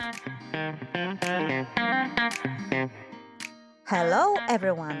Hello,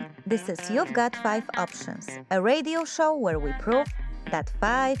 everyone. This is You've Got 5 Options, a radio show where we prove that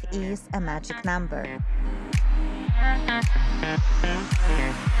 5 is a magic number.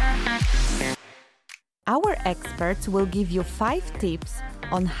 Our experts will give you 5 tips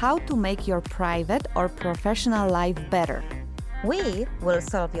on how to make your private or professional life better. We will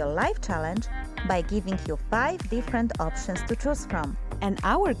solve your life challenge by giving you 5 different options to choose from. And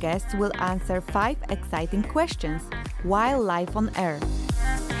our guests will answer 5 exciting questions while live on air.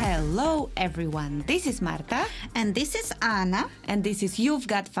 Hello, everyone. This is Marta. And this is Anna. And this is You've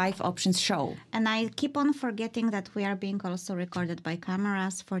Got 5 Options show. And I keep on forgetting that we are being also recorded by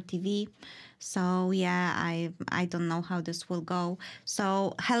cameras for TV. So, yeah, I don't know how this will go.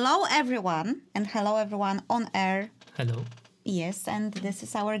 So, hello, everyone. And hello, everyone on air. Hello. Yes, and this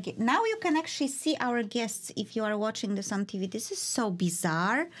is our... Now you can actually see our guests if you are watching this on TV. This is so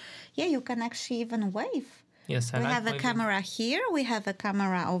bizarre. Yeah, you can actually even wave. Yes, we have a camera here. We have a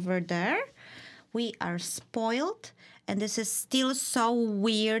camera over there. We are spoiled. And this is still so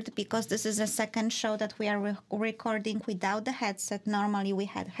weird because this is a second show that we are recording without the headset. Normally we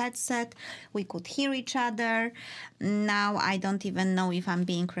had headset. We could hear each other. Now I don't even know if I'm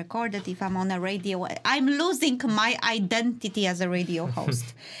being recorded, if I'm on a radio. I'm losing my identity as a radio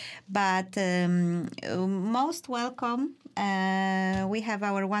host. But most welcome. We have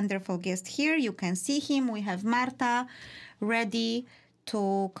our wonderful guest here. You can see him. We have Marta ready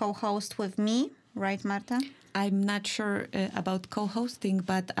to co-host with me. Right, Marta? I'm not sure about co-hosting,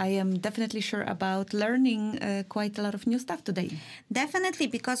 but I am definitely sure about learning quite a lot of new stuff today. Definitely,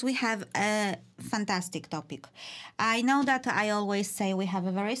 because we have a fantastic topic. I know that I always say we have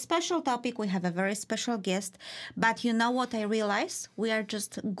a very special topic, we have a very special guest, but you know what I realize? We are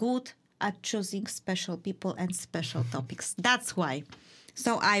just good at choosing special people and special topics. That's why.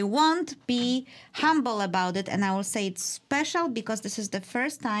 So I won't be humble about it, and I will say it's special because this is the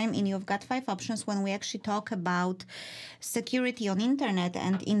first time in You've Got 5 Options when we actually talk about security on internet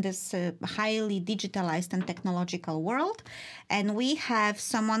and in this highly digitalized and technological world. And we have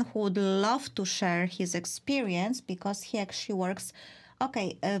someone who would love to share his experience because he actually works.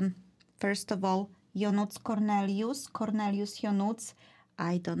 Okay, first of all, Cornelius Jonuts.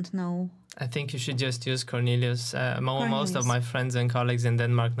 I don't know. I think you should just use Cornelius. Most of my friends and colleagues in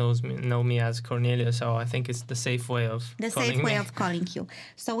Denmark know me as Cornelius, so I think it's the safe way of calling you.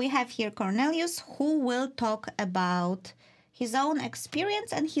 So we have here Cornelius, who will talk about his own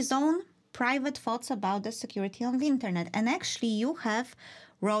experience and his own private thoughts about the security on the internet. And actually, you have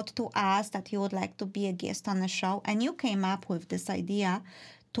wrote to us that you would like to be a guest on the show, and you came up with this idea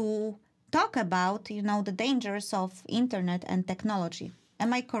to talk about, the dangers of internet and technology.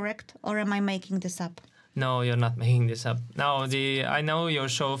 Am I correct, or am I making this up? No, you're not making this up. No, I know your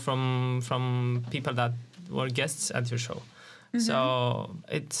show from people that were guests at your show. Mm-hmm. So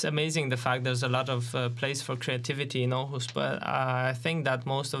it's amazing the fact there's a lot of place for creativity in Aarhus, but I think that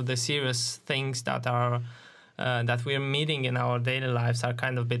most of the serious things that are that we're meeting in our daily lives are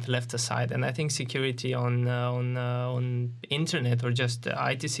kind of a bit left aside. And I think security on internet or just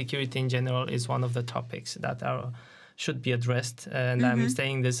IT security in general is one of the topics that should be addressed. And I'm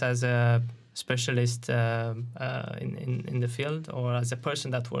saying this as a specialist in the field or as a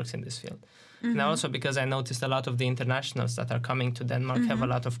person that works in this field. And also because I noticed a lot of the internationals that are coming to Denmark have a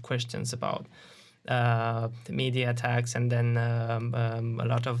lot of questions about the media attacks and then a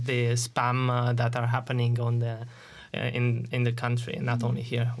lot of the spam that are happening on in the country, and not only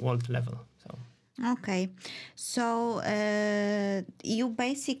here, world level. Okay, so you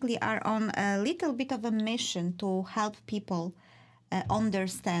basically are on a little bit of a mission to help people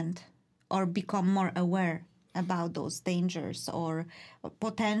understand or become more aware about those dangers or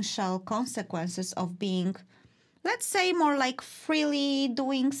potential consequences of being, let's say, more like freely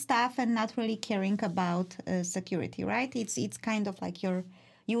doing stuff and not really caring about security, right? It's kind of like you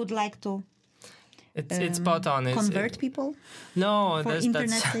would like to it's spot on. Convert people? No, for internet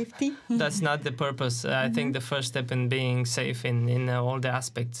safety? That's not the purpose. I think the first step in being safe in all the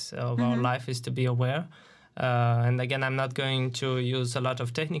aspects of our life is to be aware. And again, I'm not going to use a lot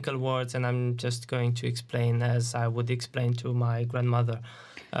of technical words, and I'm just going to explain as I would explain to my grandmother.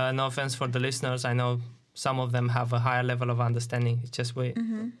 No offense for the listeners. I know some of them have a higher level of understanding. It's just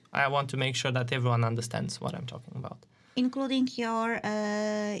I want to make sure that everyone understands what I'm talking about. Including your,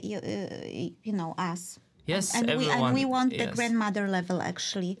 us. Yes, and everyone. We want the grandmother level,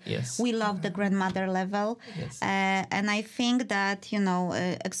 actually. Yes. We love the grandmother level. Yes. And I think that,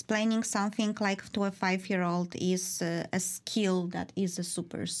 explaining something like to a 5-year-old is a skill that is a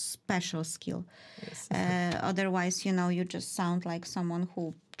super special skill. Yes. Otherwise, you just sound like someone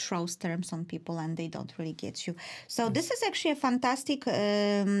who throws terms on people and they don't really get you. So this is actually a fantastic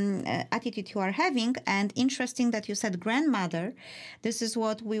attitude you are having, and interesting that you said grandmother. This is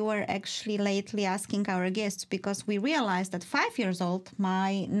what we were actually lately asking our guests, because we realized that 5 years old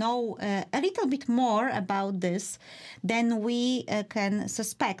might know a little bit more about this than we can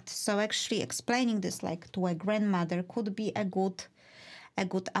suspect. So actually explaining this like to a grandmother could be a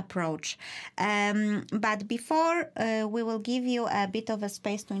good approach. But before we will give you a bit of a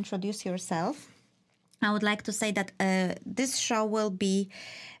space to introduce yourself, I would like to say that this show will be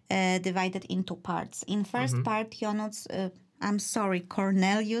divided into parts. In first part, Jonuc, I'm sorry,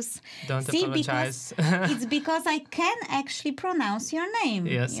 Cornelius. Don't apologize. It's because I can actually pronounce your name.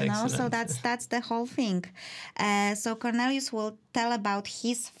 Yes, excellent. So that's the whole thing. So Cornelius will tell about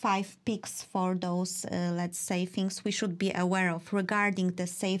his 5 picks for those, let's say, things we should be aware of regarding the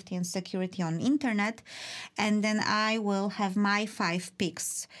safety and security on internet. And then I will have my 5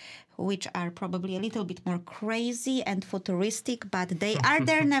 picks, which are probably a little bit more crazy and futuristic, but they are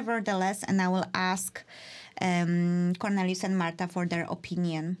there nevertheless. And I will ask Cornelius and Marta for their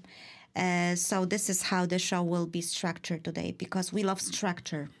opinion. So this is how the show will be structured today, because we love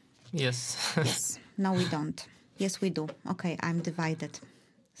structure. Yes. Yes. No, we don't. Yes, we do. Okay, I'm divided.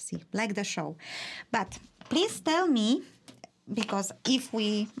 See, like the show. But please tell me, because if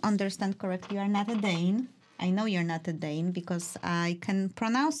we understand correctly, you are not a Dane. I know you're not a Dane because I can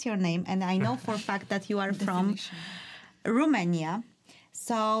pronounce your name, and I know for a fact that you are from Romania.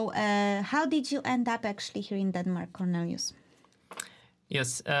 So how did you end up actually here in Denmark, Cornelius?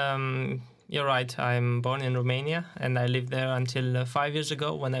 Yes, you're right. I'm born in Romania, and I lived there until 5 years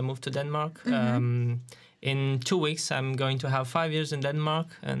ago when I moved to Denmark. In 2 weeks, I'm going to have 5 years in Denmark,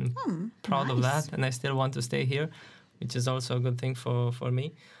 and proud of that. And I still want to stay here, which is also a good thing for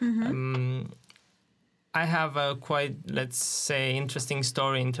me. I have a quite, let's say, interesting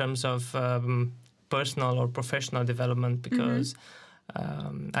story in terms of personal or professional development, because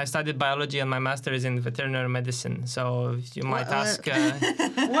I studied biology and my master is in veterinary medicine. So you might ask...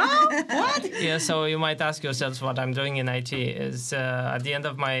 What? Yeah, so you might ask yourselves what I'm doing in IT. Is at the end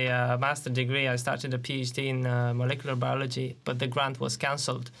of my master degree, I started a PhD in molecular biology, but the grant was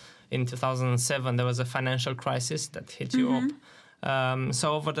cancelled in 2007. There was a financial crisis that hit Europe.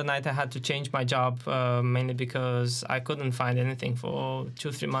 So over the night I had to change my job, mainly because I couldn't find anything for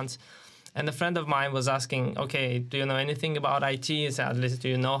 2-3 months. And a friend of mine was asking, okay, do you know anything about IT? So at least do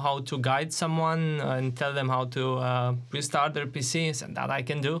you know how to guide someone and tell them how to restart their PCs? And that I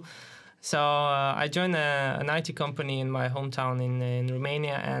can do. So I joined an IT company in my hometown in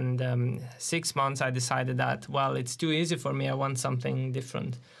Romania. And 6 months I decided that, well, it's too easy for me. I want something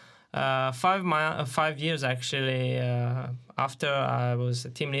different. 5 years actually after, I was a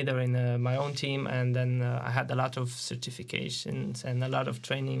team leader in my own team, and then I had a lot of certifications and a lot of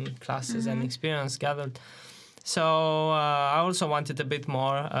training classes and experience gathered. So I also wanted a bit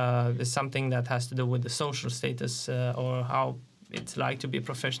more. There's something that has to do with the social status or how it's like to be a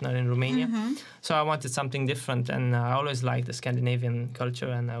professional in Romania. So I wanted something different, and I always liked the Scandinavian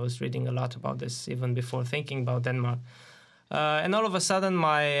culture, and I was reading a lot about this even before thinking about Denmark. And all of a sudden,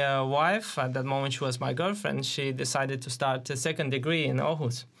 my wife, at that moment she was my girlfriend, she decided to start a second degree in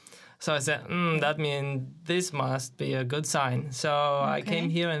Aarhus. So I said, that means this must be a good sign. So I came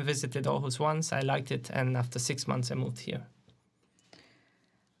here and visited Aarhus once. I liked it. And after 6 months, I moved here.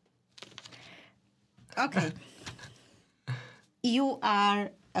 Okay. You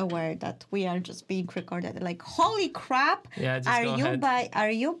are aware that we are just being recorded. Like, holy crap! Yeah, just are go you ahead.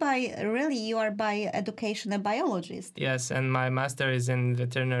 you are by education a biologist? Yes, and my master is in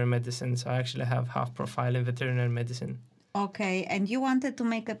veterinary medicine, so I actually have half profile in veterinary medicine. Okay, and you wanted to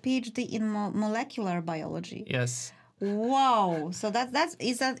make a PhD in molecular biology. Yes. Wow! So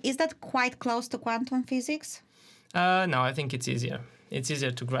is that quite close to quantum physics? No, I think it's easier. It's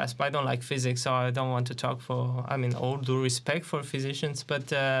easier to grasp. I don't like physics, so I don't want to talk all due respect for physicians,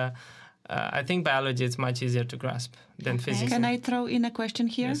 but I think biology is much easier to grasp than physics. Can I throw in a question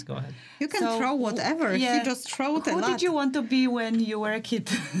here? Yes, go ahead. You can throw whatever. Yeah. You just throw it a lot. Who did you want to be when you were a kid?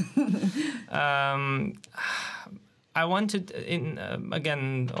 I wanted,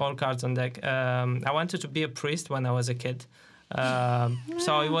 again, all cards on deck. I wanted to be a priest when I was a kid.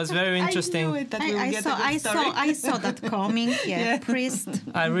 So it was very interesting. I knew it, that we would get a good story. I saw that coming. Yeah, priest.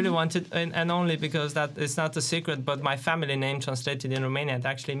 I really wanted, and only because that is not a secret, but my family name translated in Romania, it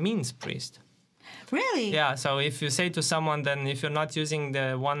actually means priest. Really? Yeah, so if you say to someone, then if you're not using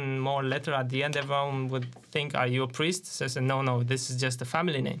the one more letter at the end, everyone would think, are you a priest? So I said, no, this is just a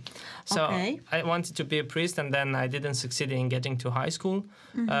family name. So I wanted to be a priest, and then I didn't succeed in getting to high school.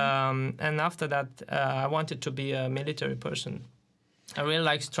 And after that, I wanted to be a military person. I really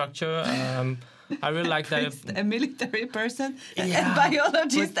like structure. I really like that. A military person, a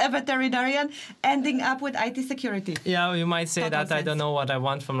biologist, a veterinarian, ending up with IT security. Yeah, you might say Total that I sense. don't know what I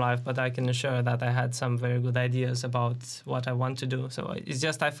want from life, but I can assure that I had some very good ideas about what I want to do. So it's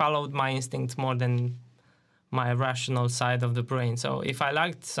just I followed my instinct more than my rational side of the brain. So if I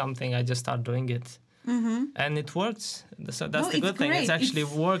liked something, I just start doing it. And it works. So that's the good thing. It's actually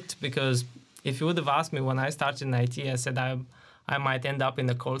worked, because if you would have asked me when I started in IT, I said I might end up in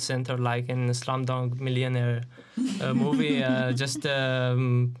a call center like in the Slumdog Millionaire movie, just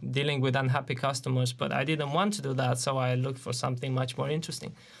dealing with unhappy customers. But I didn't want to do that, so I looked for something much more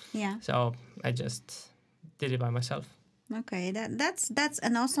interesting. Yeah. So I just did it by myself. Okay, that's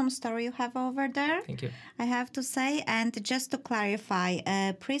an awesome story you have over there. Thank you. I have to say, and just to clarify,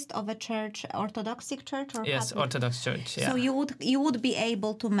 a priest of a church, Orthodox church or Yes, Catholic? Orthodox Church. Yeah. So you would be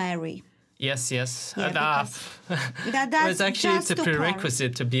able to marry. Yes. Yeah, that's it's actually just it's a to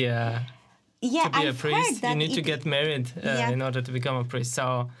prerequisite to be a I've priest. heard that You need to get married in order to become a priest.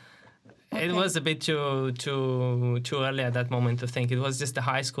 So it was a bit too early at that moment to think. It was just the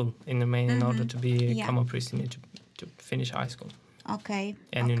high school in the main. In order to become a priest, you need to finish high school Okay.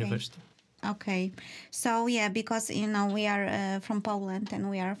 and university. Okay. So, because, we are from Poland and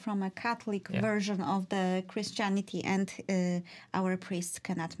we are from a Catholic version of the Christianity, and our priests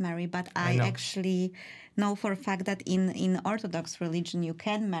cannot marry. But I actually know for a fact that in Orthodox religion you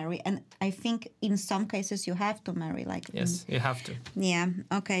can marry. And I think in some cases you have to marry. Yes, you have to. Yeah.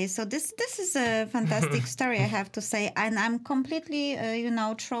 Okay. So this is a fantastic story, I have to say. And I'm completely,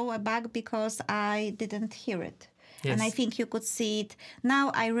 throw aback because I didn't hear it. Yes. And I think you could see it.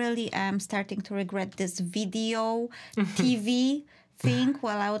 Now I really am starting to regret this video, TV thing.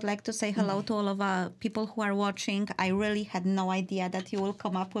 Well, I would like to say hello to all of our people who are watching. I really had no idea that you will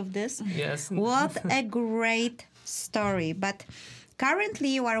come up with this. Yes. What a great story. But currently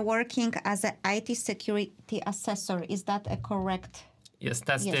you are working as an IT security assessor. Is that a correct? Yes,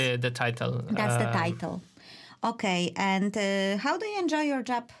 that's the title. That's the title. Okay, and how do you enjoy your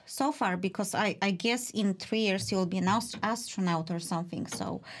job so far? Because I guess in 3 years you'll be an astronaut or something.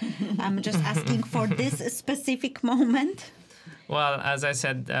 So I'm just asking for this specific moment. Well, as I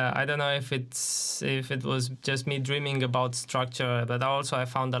said, I don't know if it was just me dreaming about structure, but also I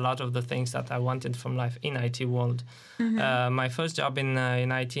found a lot of the things that I wanted from life in IT world. My first job in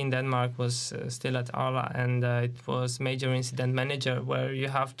IT in Denmark was still at Arla, and it was major incident manager, where you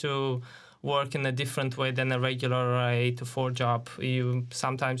have to work in a different way than a regular 8 to 4 job.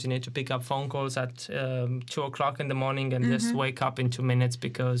 Sometimes you need to pick up phone calls at 2 o'clock in the morning and just wake up in 2 minutes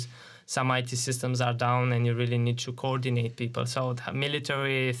because some IT systems are down and you really need to coordinate people. So the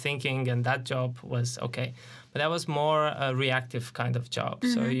military thinking and that job was okay. But that was more a reactive kind of job.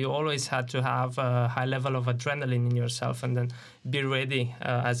 So you always had to have a high level of adrenaline in yourself and then be ready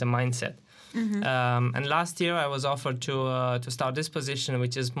as a mindset. And last year I was offered to start this position,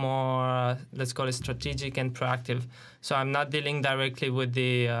 which is more, let's call it strategic and proactive. So I'm not dealing directly with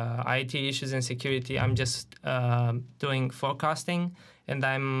the IT issues and security. I'm just doing forecasting, and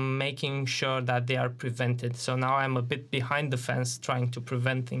I'm making sure that they are prevented. So now I'm a bit behind the fence trying to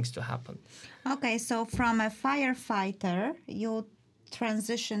prevent things to happen. Okay, so from a firefighter, you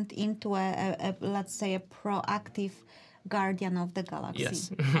transitioned into let's say, a proactive guardian of the galaxy.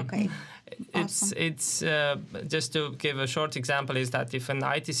 Yes. Okay. Awesome. It's just to give a short example, is that if an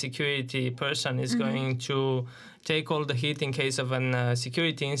IT security person is going to take all the heat in case of a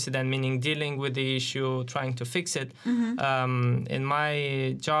security incident, meaning dealing with the issue, trying to fix it. In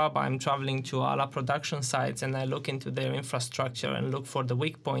my job, I'm traveling to all our production sites and I look into their infrastructure and look for the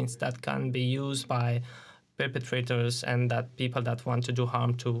weak points that can be used by perpetrators and that people that want to do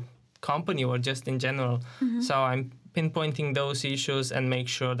harm to company or just in general. So I'm pinpointing those issues and make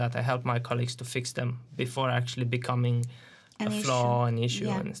sure that I help my colleagues to fix them before actually becoming an issue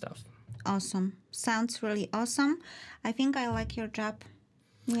and stuff. Awesome. Sounds really awesome. I think I like your job.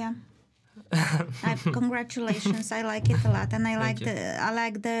 Yeah. Congratulations. I like it a lot. And I like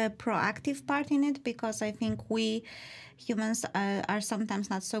the proactive part in it, because I think we humans are sometimes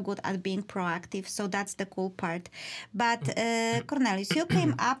not so good at being proactive. So that's the cool part. But Cornelius, you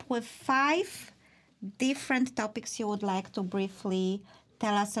came up with 5 different topics you would like to briefly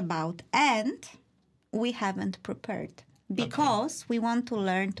tell us about. And we haven't prepared, because we want to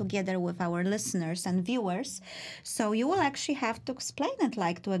learn together with our listeners and viewers. So you will actually have to explain it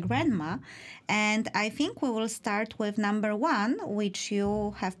like to a grandma. And I think we will start with number 1, which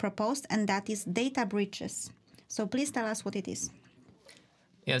you have proposed, and that is data breaches. So please tell us what it is.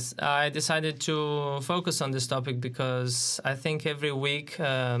 Yes, I decided to focus on this topic because I think every week,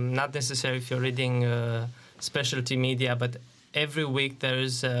 not necessarily if you're reading specialty media, but every week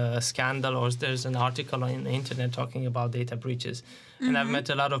there's a scandal or there's an article on the internet talking about data breaches. And I've met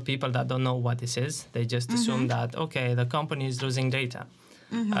a lot of people that don't know what this is. They just assume that, okay, the company is losing data.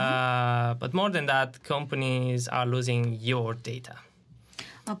 But more than that, companies are losing your data.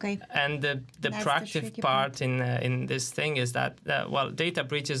 Okay. And the practical part in this thing is that, data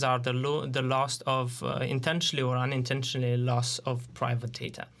breaches are the loss of intentionally or unintentionally loss of private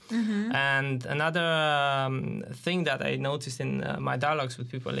data. And another thing that I noticed in my dialogues with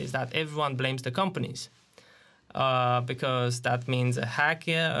people is that everyone blames the companies. Because that means a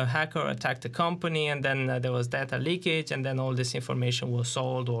hacker attacked the company, and then there was data leakage, and then all this information was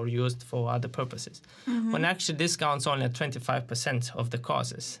sold or used for other purposes. When actually this counts only at 25% of the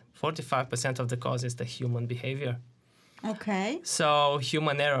causes. 45% of the cause is the human behavior. Okay. So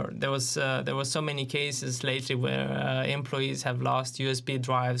human error. There was so many cases lately where employees have lost USB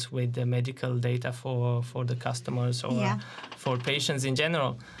drives with the medical data for the customers or for patients in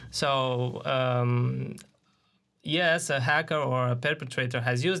general. So yes, a hacker or a perpetrator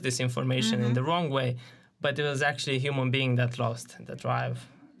has used this information in the wrong way, but it was actually a human being that lost the drive,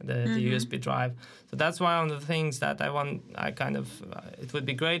 the USB drive. So that's one of the things that it would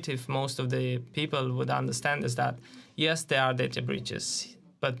be great if most of the people would understand is that, yes, there are data breaches,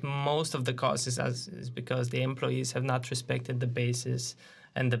 but most of the causes is because the employees have not respected the basis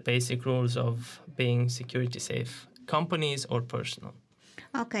and the basic rules of being security safe, companies or personal.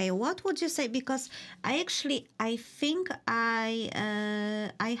 Okay, what would you say? Because I think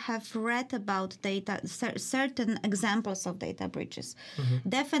I have read about certain examples of data breaches.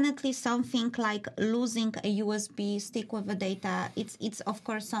 Definitely something like losing a USB stick with the data. It's of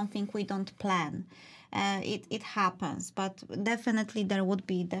course something we don't plan. It happens, but definitely there would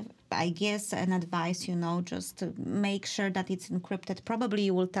be, I guess, an advice, just to make sure that it's encrypted. Probably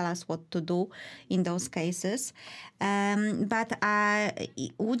you will tell us what to do in those cases. But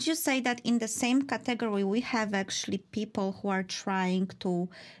would you say that in the same category, we have actually people who are trying to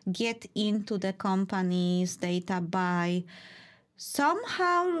get into the company's data by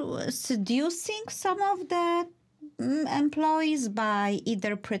somehow seducing some of the employees by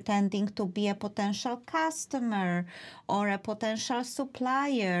either pretending to be a potential customer or a potential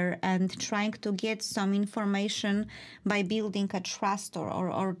supplier and trying to get some information by building a trust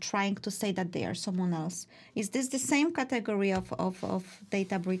or trying to say that they are someone else? Is this the same category of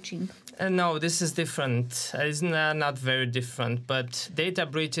data breaching? No, this is different. It's not very different, but data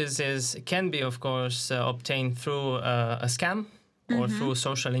breaches can be, of course, obtained through a scam. Or through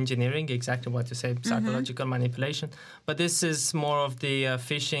social engineering, exactly what you say, psychological manipulation. But this is more of the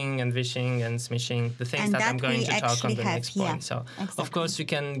phishing and vishing and smishing, the things that I'm going to talk on the next point. So, of course, you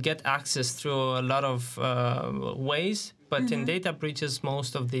can get access through a lot of ways. But in data breaches,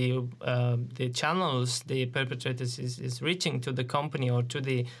 most of the channels the perpetrators is reaching to the company or to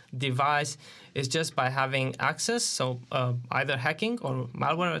the device is just by having access. So either hacking or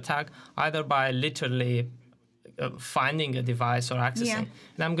malware attack, either by literally finding a device or accessing.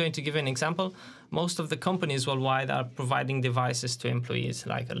 And I'm going to give you an example. Most of the companies worldwide are providing devices to employees,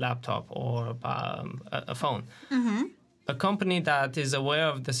 like a laptop or a phone. A company that is aware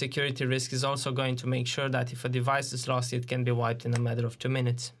of the security risk is also going to make sure that if a device is lost, it can be wiped in a matter of 2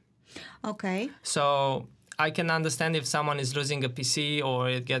 minutes. Okay. So I can understand if someone is losing a PC or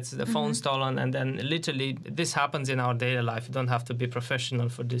it gets the phone stolen, and then literally this happens in our daily life. You don't have to be professional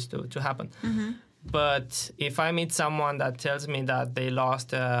for this to happen. But if I meet someone that tells me that they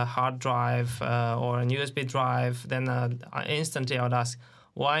lost a hard drive or a USB drive, then instantly I would ask,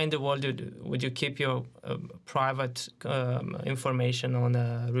 why in the world would you keep your private information on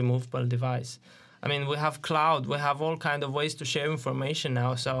a removable device? I mean, we have cloud, we have all kinds of ways to share information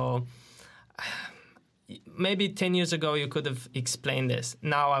now. So maybe 10 years ago you could have explained this.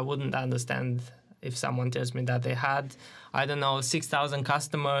 Now I wouldn't understand if someone tells me that they had, 6,000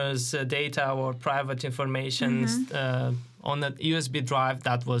 customers' data or private information on a USB drive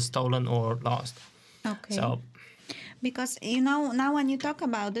that was stolen or lost. Okay. So, because, now when you talk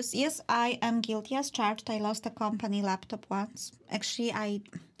about this, yes, I am guilty as charged. I lost a company laptop once. Actually,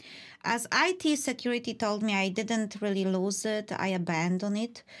 as IT security told me, I didn't really lose it. I abandoned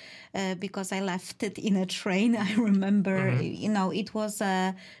it because I left it in a train. I remember, it was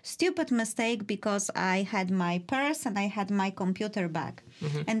a stupid mistake because I had my purse and I had my computer bag.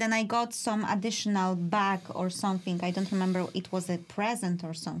 And then I got some additional bag or something. I don't remember. It was a present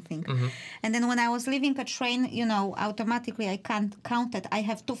or something. And then when I was leaving a train, automatically I counted. I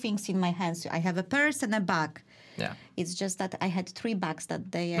have 2 things in my hands. I have a purse and a bag. Yeah. It's just that I had 3 bags that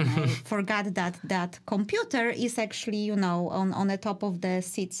day and I forgot that computer is actually, on the top of the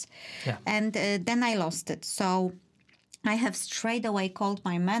seats. Yeah. And then I lost it. So I have straight away called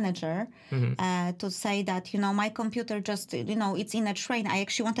my manager to say that, my computer just, it's in a train. I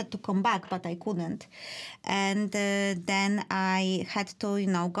actually wanted to come back, but I couldn't. And then I had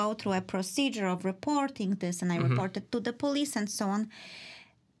to, go through a procedure of reporting this, and I reported to the police and so on.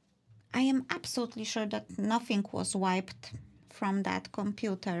 I am absolutely sure that nothing was wiped from that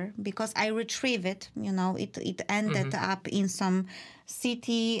computer because I retrieved it. It ended up in some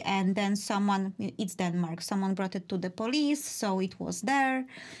city, and then it's Denmark, someone brought it to the police, so it was there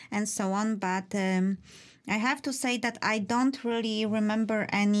and so on. But I have to say that I don't really remember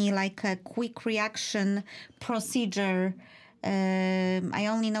any like a quick reaction procedure. I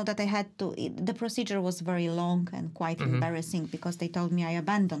only know that the procedure was very long and quite embarrassing because they told me I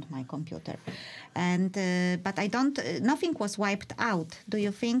abandoned my computer. And, but nothing was wiped out. Do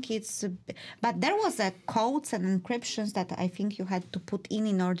you think but there was a codes and encryptions that I think you had to put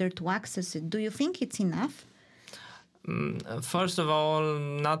in order to access it. Do you think it's enough? First of all,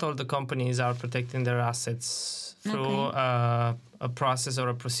 not all the companies are protecting their assets through a process or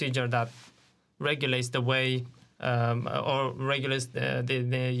a procedure that regulates the way or regulates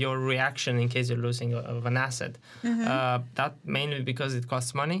your reaction in case you're losing of an asset. That mainly because it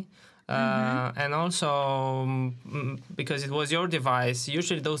costs money. And also because it was your device.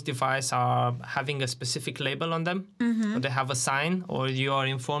 Usually those devices are having a specific label on them, or they have a sign, or you are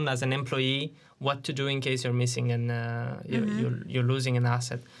informed as an employee what to do in case you're missing and you're losing an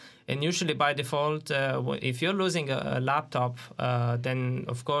asset. And usually by default, if you're losing a laptop, then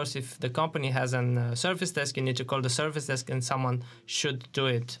of course if the company has a service desk, you need to call the service desk, and someone should do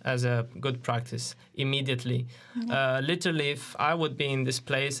it as a good practice immediately. Literally, if I would be in this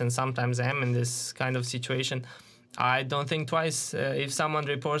place, and sometimes I am in this kind of situation, I don't think twice. If someone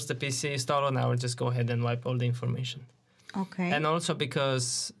reports the PC stolen, I would just go ahead and wipe all the information. Okay. And also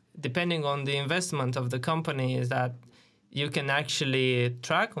because depending on the investment of the company is that you can actually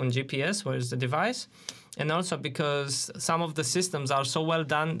track on GPS where is the device, and also because some of the systems are so well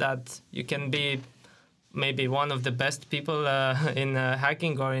done that you can be maybe one of the best people in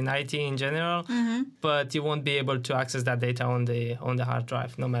hacking or in IT in general, but you won't be able to access that data on the hard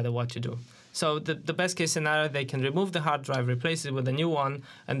drive no matter what you do. So the best case scenario, they can remove the hard drive, replace it with a new one,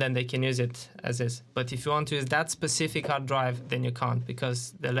 and then they can use it as is. But if you want to use that specific hard drive, then you can't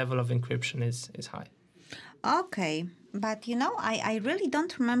because the level of encryption is high. Okay. But, I really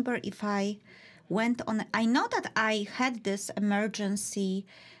don't remember if I went on. I know that I had this emergency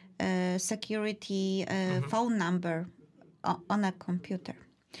security phone number on a computer.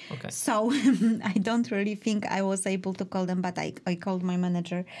 Okay. So I don't really think I was able to call them, but I called my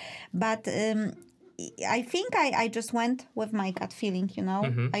manager. But I think I just went with my gut feeling,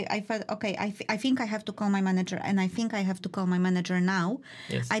 I felt, okay, I think I have to call my manager, and I think I have to call my manager now.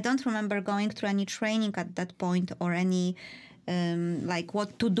 Yes. I don't remember going through any training at that point or any like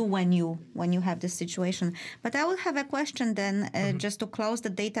what to do when you have this situation. But I will have a question then, just to close the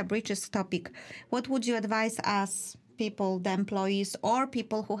data breaches topic. What would you advise us, people, the employees, or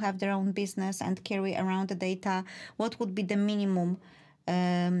people who have their own business and carry around the data? What would be the minimum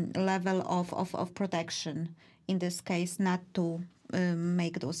level of protection in this case, not to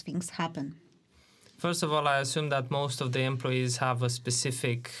make those things happen? First of all, I assume that most of the employees have a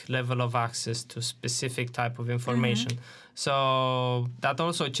specific level of access to specific type of information. So that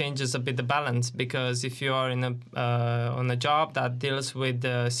also changes a bit the balance, because if you are in on a job that deals with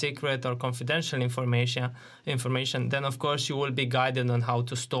secret or confidential information, then of course you will be guided on how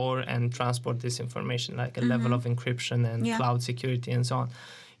to store and transport this information, like a level of encryption and cloud security and so on.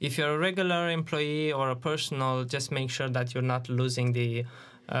 If you're a regular employee or a personal, just make sure that you're not losing the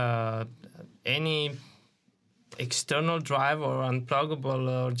any external drive or unpluggable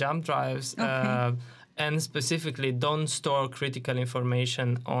or jump drives. And specifically, don't store critical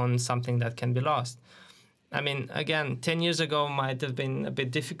information on something that can be lost. I mean, again, 10 years ago might have been a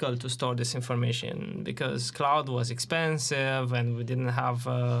bit difficult to store this information because cloud was expensive and we didn't have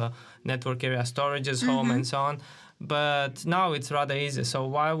network area storages home and so on. But now it's rather easy. So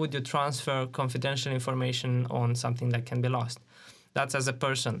why would you transfer confidential information on something that can be lost? That's as a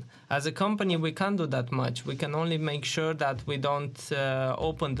person. As a company, we can't do that much. We can only make sure that we don't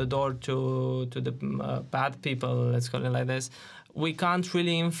open the door to the bad people, let's call it like this. We can't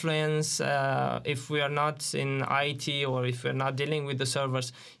really influence if we are not in IT or if we're not dealing with the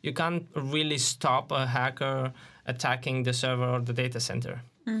servers. You can't really stop a hacker attacking the server or the data center.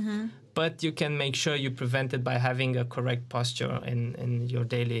 But you can make sure you prevent it by having a correct posture in your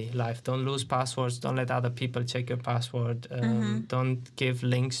daily life. Don't lose passwords. Don't let other people check your password. Don't give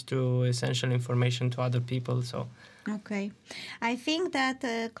links to essential information to other people. So Okay. I think that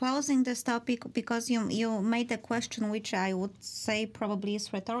closing this topic, because you made a question which I would say probably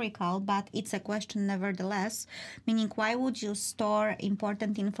is rhetorical, but it's a question nevertheless, meaning why would you store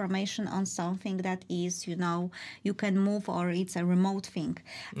important information on something that is, you can move or it's a remote thing?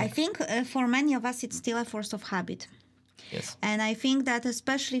 I think for many of us, it's still a force of habit. Yes. And I think that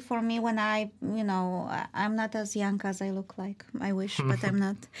especially for me when I'm not as young as I look like. I wish, but I'm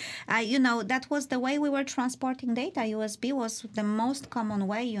not. That was the way we were transporting data. USB was the most common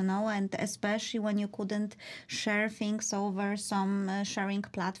way, and especially when you couldn't share things over some sharing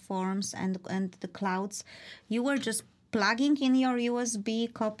platforms and the clouds, you were just plugging in your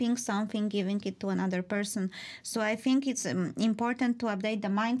USB, copying something, giving it to another person. So I think it's important to update the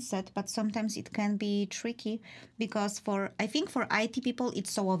mindset, but sometimes it can be tricky because I think for IT people,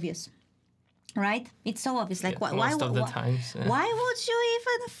 it's so obvious. Right? It's so obvious. Like, yeah, most of the times. Yeah. Why would you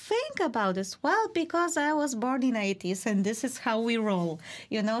even think about this? Well, because I was born in 80s and this is how we roll.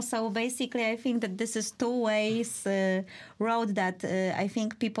 So basically, I think that this is two ways road that I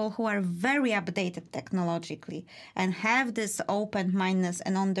think people who are very updated technologically and have this open-mindedness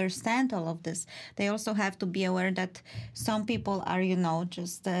and understand all of this, they also have to be aware that some people are,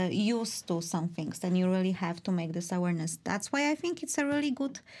 just used to some things, and you really have to make this awareness. That's why I think it's a really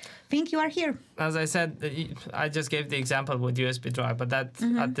good thing you are here. As I said, I just gave the example with USB drive, but that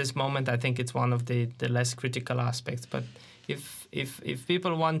at this moment, I think it's one of the less critical aspects. But if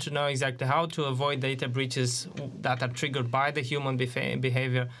people want to know exactly how to avoid data breaches that are triggered by the human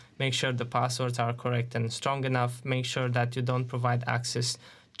behavior, make sure the passwords are correct and strong enough. Make sure that you don't provide access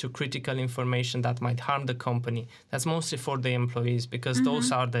to critical information that might harm the company. That's mostly for the employees, because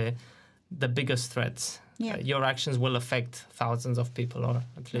those are the biggest threats. Yeah. Your actions will affect thousands of people, or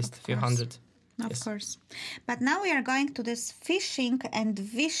at least a few hundred. Of course. But now we are going to this phishing and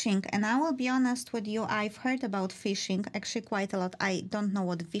vishing. And I will be honest with you, I've heard about phishing actually quite a lot. I don't know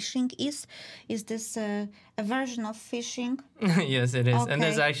what vishing is. Is this a version of phishing? Yes, it is. Okay. And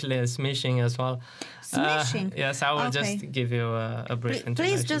there's actually a smishing as well. Smishing? Yes, I will just give you a brief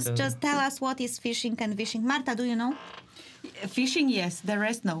introduction. Please just tell us what is phishing and vishing. Marta, do you know? Phishing, yes. The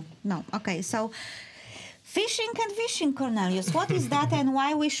rest, no. No. Okay, so phishing and vishing, Cornelius. What is that and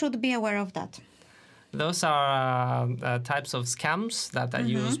why we should be aware of that? Those are types of scams that are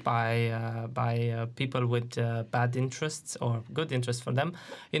used by people with bad interests or good interests for them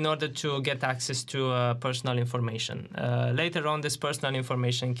in order to get access to personal information. Later on, this personal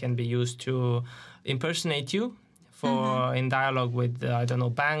information can be used to impersonate you for in dialogue with,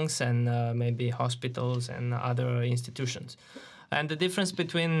 banks and maybe hospitals and other institutions. And the difference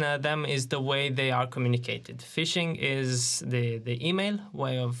between them is the way they are communicated. Phishing is the email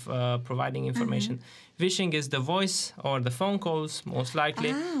way of providing information. Vishing is the voice or the phone calls, most likely.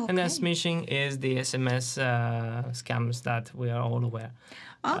 Okay. And then smishing is the SMS scams that we are all aware.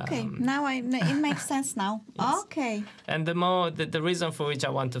 Okay, now it makes sense now. Yes. Okay. And the reason for which I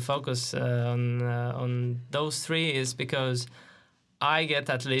want to focus on those three is because I get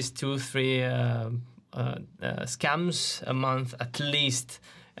at least 2-3 scams a month at least,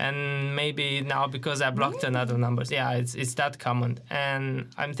 and maybe now because I blocked another numbers, it's that common. And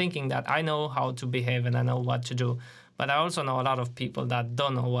I'm thinking that I know how to behave and I know what to do, but I also know a lot of people that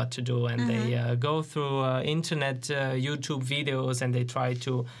don't know what to do, and they go through internet YouTube videos and they try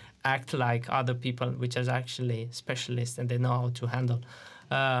to act like other people, which is actually specialists and they know how to handle.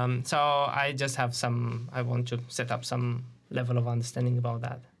 So I just have I want to set up some level of understanding about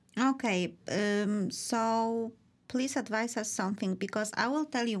that. Okay, so please advise us something, because I will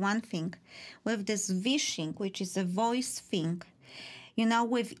tell you one thing. With this vishing, which is a voice thing,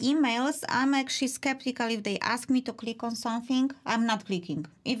 with emails, I'm actually skeptical. If they ask me to click on something, I'm not clicking.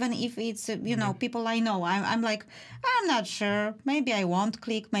 Even if it's, people I know, I'm like, I'm not sure. Maybe I won't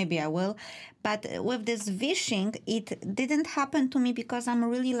click, maybe I will. But with this vishing, it didn't happen to me because I'm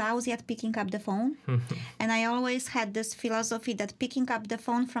really lousy at picking up the phone. And I always had this philosophy that picking up the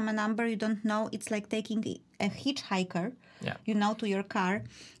phone from a number you don't know, it's like taking a hitchhiker, to your car.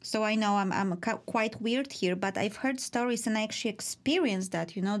 So I know I'm quite weird here, but I've heard stories and I actually experienced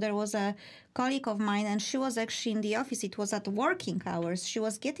that. There was a colleague of mine and she was actually in the office. It was at working hours. She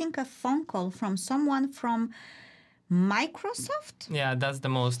was getting a phone call from someone from Microsoft? Yeah, that's the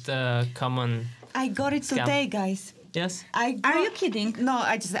most common. I got it scam. Today, guys. Yes? Are you kidding? No,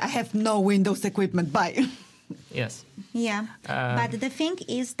 I have no Windows equipment. Bye. Yes. Yeah. But the thing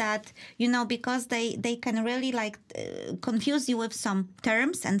is that, because they can really confuse you with some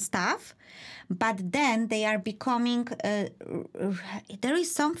terms and stuff. but then they are becoming there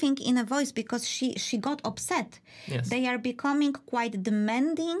is something in a voice because she got upset. Yes. They are becoming quite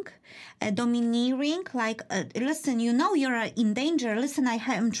demanding, domineering, like listen, you know you're in danger, listen,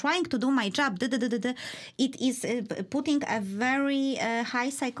 I'm trying to do my job. It is putting a very high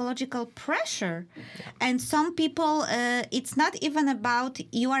psychological pressure. And some people, it's not even about,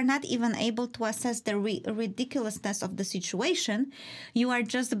 you are not even able to assess the ridiculousness of the situation. You are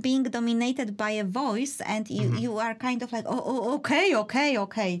just being dominated by a voice, and you are kind of like,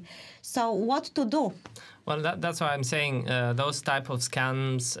 okay. So what to do? Well, that's why I'm saying those type of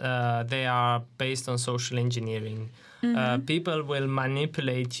scams, they are based on social engineering. People will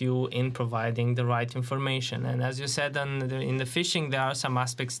manipulate you in providing the right information. And as you said, in the phishing, there are some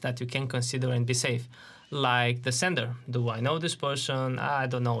aspects that you can consider and be safe, like the sender. Do I know this person? I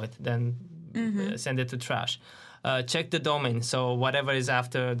don't know it. Then send it to trash. Check the domain. So whatever is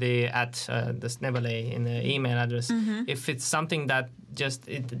after the snebele in the email address, if it's something that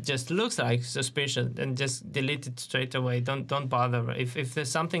just looks like suspicious, then just delete it straight away. Don't bother. If there's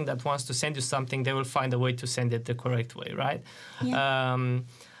something that wants to send you something, they will find a way to send it the correct way, right? Yeah.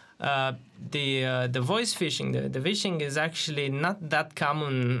 The voice phishing, the phishing is actually not that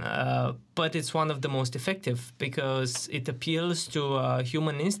common, but it's one of the most effective because it appeals to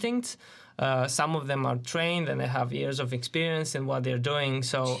human instincts. Some of them are trained and they have years of experience in what they're doing.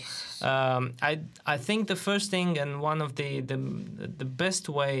 So I think the first thing and one of the best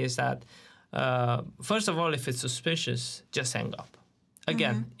way is that first of all, if it's suspicious, just hang up.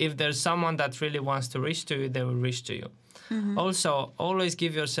 Again, if there's someone that really wants to reach to you, they will reach to you. Also, always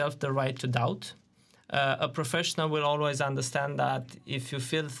give yourself the right to doubt. A professional will always understand that if you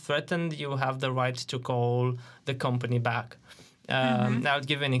feel threatened, you have the right to call the company back. I'll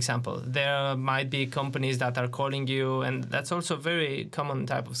give you an example. There might be companies that are calling you, and that's also a very common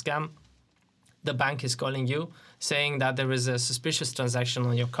type of scam. The bank is calling you, saying that there is a suspicious transaction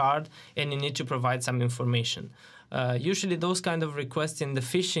on your card, and you need to provide some information. Usually those kind of requests in the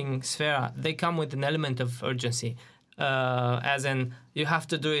phishing sphere, they come with an element of urgency. As in, you have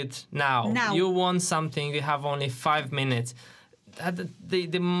to do it now. You want something, you have only 5 minutes.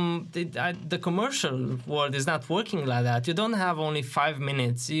 The commercial world is not working like that. You don't have only 5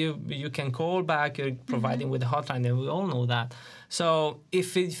 minutes. You can call back. You're providing with a hotline, and we all know that. So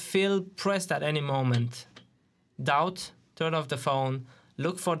if you feel pressed at any moment, doubt, turn off the phone,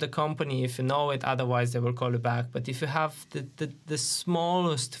 look for the company if you know it. Otherwise, they will call you back. But if you have the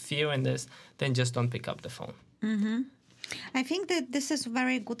smallest fear in this, then just don't pick up the phone. I think that this is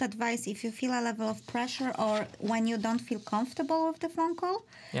very good advice if you feel a level of pressure or when you don't feel comfortable with the phone call.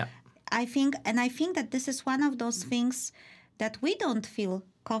 Yeah. I think that this is one of those things that we don't feel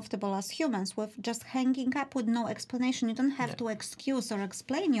comfortable as humans with, just hanging up with no explanation. You don't have to excuse or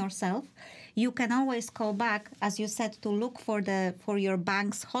explain yourself. You can always call back, as you said, to look for your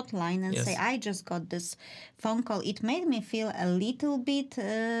bank's hotline and say, I just got this phone call. It made me feel a little bit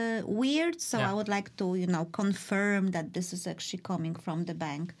weird, so I would like to, confirm that this is actually coming from the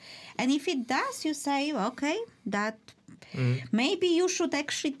bank. And if it does, you say, okay, that maybe you should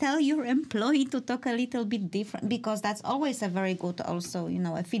actually tell your employee to talk a little bit different, because that's always a very good also,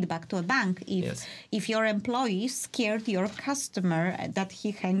 a feedback to a bank. If your employee scared your customer that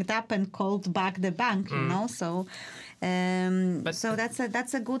he hanged up and called back the bank, so so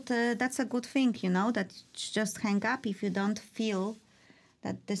that's a good thing, that just hang up if you don't feel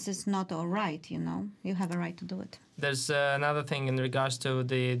that this is not all right, you have a right to do it. There's another thing in regards to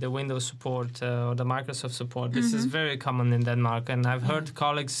the Windows support or the Microsoft support. This is very common in Denmark, and I've heard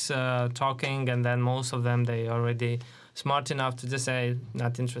colleagues talking, and then most of them, they already smart enough to just say,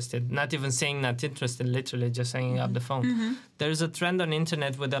 not interested, not even saying not interested, literally just hanging up the phone. There's a trend on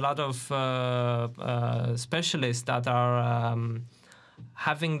internet with a lot of specialists that are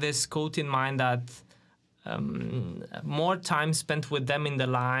having this quote in mind that more time spent with them in the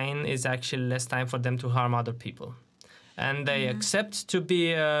line is actually less time for them to harm other people. And they accept to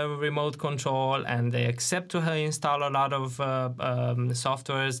be remote control, and they accept to install a lot of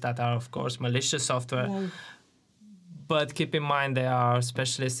softwares that are, of course, malicious software. Whoa. But keep in mind, they are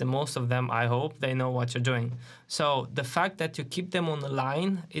specialists, and most of them, I hope, they know what you're doing. So the fact that you keep them on the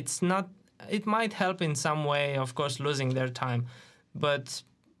line, it might help in some way, of course, losing their time. But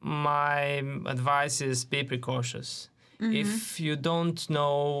my advice is be precautious. If you don't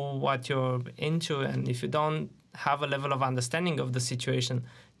know what you're into, and if you don't have a level of understanding of the situation,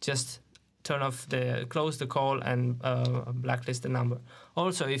 just close the call and blacklist the number.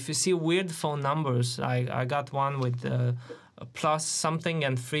 Also, if you see weird phone numbers, I got one with plus something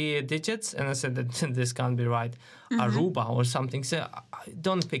and 3 digits, and I said that this can't be right. Aruba or something. So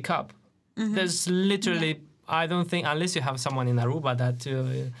don't pick up. There's literally, I don't think, unless you have someone in Aruba that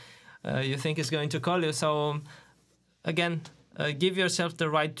you think is going to call you. So again, give yourself the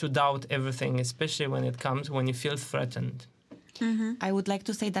right to doubt everything, especially when you feel threatened. I would like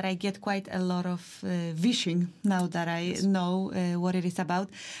to say that I get quite a lot of phishing now that I know what it is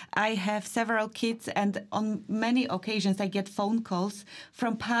about. I have several kids, and on many occasions I get phone calls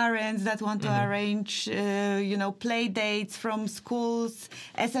from parents that want to arrange, play dates from schools,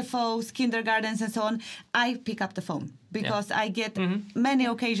 SFOs, kindergartens, and so on. I pick up the phone because I get many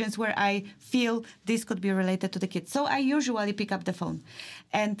occasions where I feel this could be related to the kids. So I usually pick up the phone.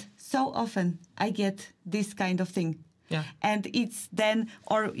 And so often I get this kind of thing. Yeah. And it's then,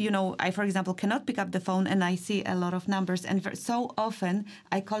 I, for example, cannot pick up the phone and I see a lot of numbers. And so often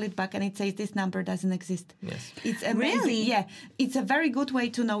I call it back and it says this number doesn't exist. Yes. It's amazing. Really? Yeah. It's a very good way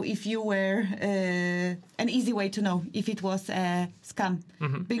to know if you were, an easy way to know if it was a scam.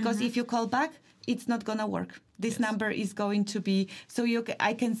 Because if you call back, it's not going to work. This number is going to be,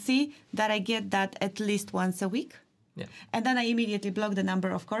 I can see that I get that at least once a week. Yeah. And then I immediately block the number,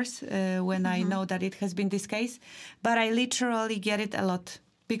 of course, when I know that it has been this case. But I literally get it a lot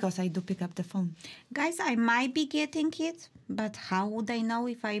because I do pick up the phone. Guys, I might be getting it, but how would I know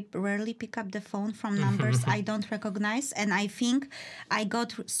if I rarely pick up the phone from numbers I don't recognize? And I think I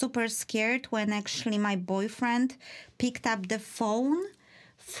got super scared when actually my boyfriend picked up the phone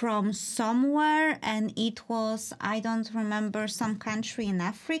from somewhere, and it was, I don't remember, some country in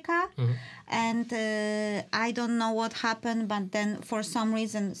Africa. And I don't know what happened, but then for some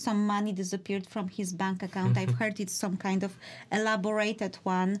reason some money disappeared from his bank account. I've heard it's some kind of elaborated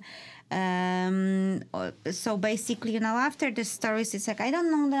one. So basically, after the stories, it's like, I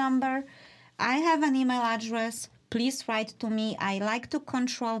don't know the number, I have an email address, please write to me. I like to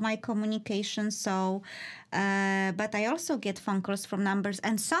control my communication, so but I also get phone calls from numbers,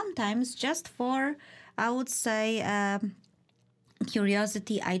 and sometimes just for, I would say,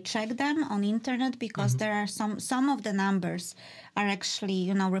 curiosity, I check them on internet because there are some of the numbers are actually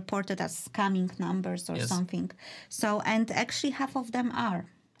reported as scamming numbers or something. So, and actually half of them are.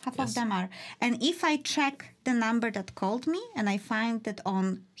 And if I check the number that called me and I find that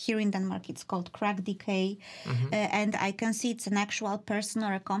here in Denmark it's called CrackDK, and I can see it's an actual person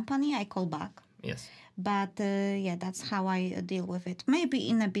or a company, I call back. Yes. But that's how I deal with it. Maybe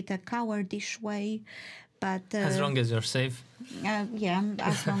in a bit a cowardish way, but as long as you're safe.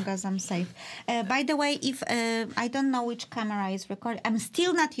 As long as I'm safe. By the way, if I don't know which camera is recording, I'm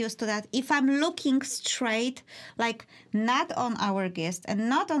still not used to that. If I'm looking straight, like not on our guest and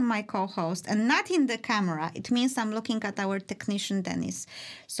not on my co-host and not in the camera, it means I'm looking at our technician Dennis.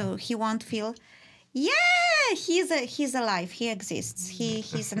 So he won't feel. Yeah, he's alive. He exists.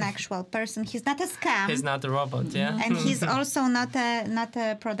 He's an actual person. He's not a scam. He's not a robot, yeah. And he's also not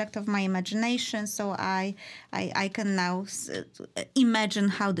a product of my imagination. So I can now imagine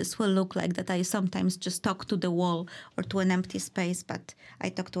how this will look like. That I sometimes just talk to the wall or to an empty space, but I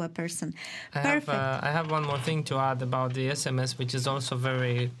talk to a person. Perfect. I have one more thing to add about the SMS, which is also a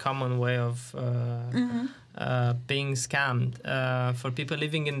very common way of being scammed. For people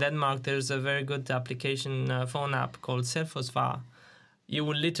living in Denmark, there's a very good application, phone app called Selvforsvar. You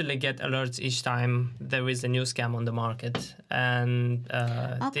will literally get alerts each time there is a new scam on the market, and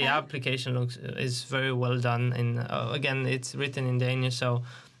the application is very well done. And again, it's written in Danish, so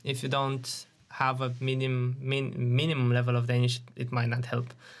if you don't have a minimum level of Danish, it might not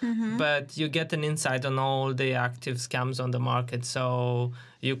help. But you get an insight on all the active scams on the market, so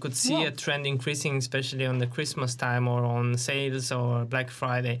you could see a trend increasing, especially on the Christmas time or on sales or Black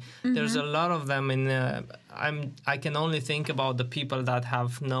Friday. There's a lot of them. I can only think about the people that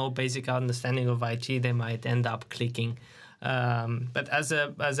have no basic understanding of IT. They might end up clicking. But as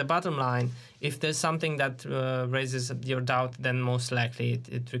a bottom line, if there's something that raises your doubt, then most likely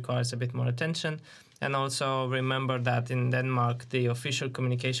it requires a bit more attention. And also remember that in Denmark, the official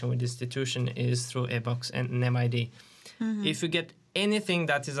communication with the institution is through e-Boks and NemID. If you get anything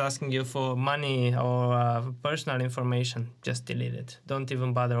that is asking you for money or personal information, just delete it. Don't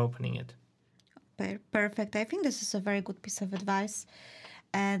even bother opening it. Perfect. I think this is a very good piece of advice.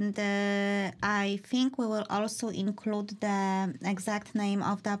 And I think we will also include the exact name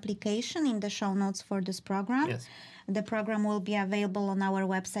of the application in the show notes for this program. Yes. The program will be available on our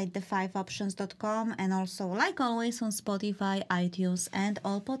website, the5options.com, and also, like always, on Spotify, iTunes, and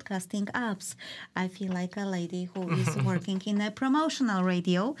all podcasting apps. I feel like a lady who is working in a promotional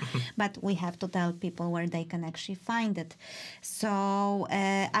radio, but we have to tell people where they can actually find it. So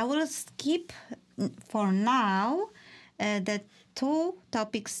I will skip for now the two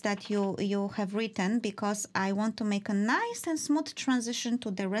topics that you have written, because I want to make a nice and smooth transition to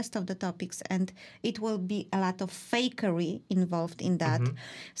the rest of the topics, and it will be a lot of fakery involved in that.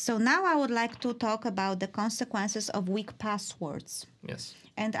 So now I would like to talk about the consequences of weak passwords. Yes.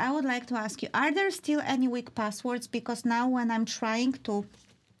 And I would like to ask you, are there still any weak passwords? Because now when I'm trying to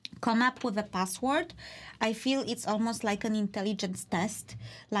come up with a password, I feel it's almost like an intelligence test,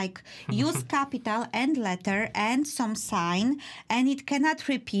 like use capital and letter and some sign, and it cannot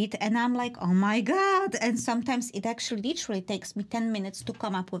repeat, and I'm like, oh my God. And sometimes it actually literally takes me 10 minutes to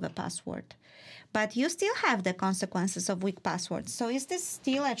come up with a password. But you still have the consequences of weak passwords. So is this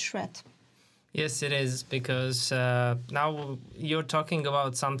still a threat? Yes, it is, because now you're talking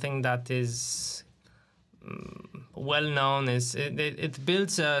about something that is well known. It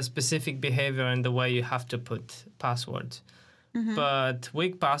builds a specific behavior in the way you have to put passwords. But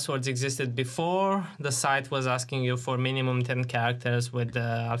weak passwords existed before the site was asking you for minimum 10 characters with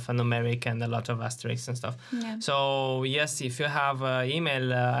the alphanumeric and a lot of asterisks and stuff. Yeah. So yes, if you have an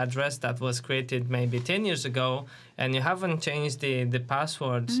email address that was created maybe 10 years ago and you haven't changed the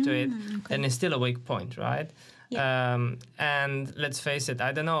passwords to it, then it's still a weak point, right? Yeah. And let's face it,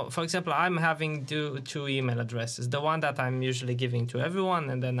 I don't know. For example, I'm having two email addresses. The one that I'm usually giving to everyone,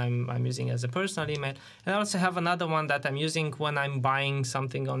 and then I'm using as a personal email. And I also have another one that I'm using when I'm buying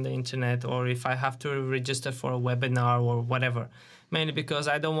something on the internet, or if I have to register for a webinar or whatever. Mainly because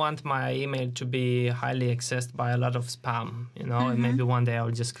I don't want my email to be highly accessed by a lot of spam, and maybe one day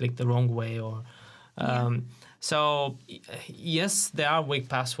I'll just click the wrong way or... So, yes, there are weak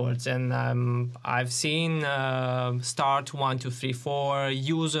passwords, and I've seen start 1234,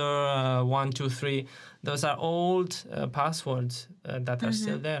 user 123. Those are old passwords that are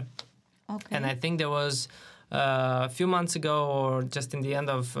still there. Okay. And I think there was a few months ago, or just in the end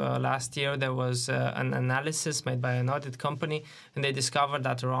of last year, there was an analysis made by an audit company, and they discovered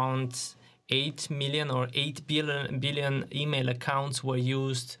that around 8 million or 8 billion email accounts were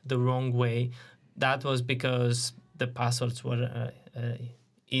used the wrong way. That was because the passwords were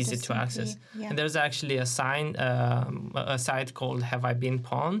easy to access. Yeah. And there's actually a site called Have I Been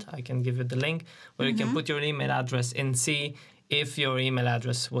Pawned? I can give you the link, where you can put your email address and see if your email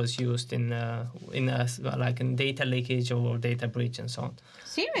address was used in data leakage or data breach and so on.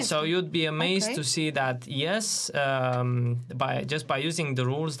 Seriously? So you'd be amazed to see that, yes, by using the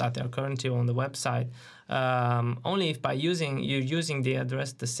rules that are currently on the website, only if you're using the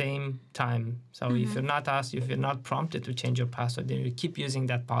address the same time. So if you're not asked, if you're not prompted to change your password, then you keep using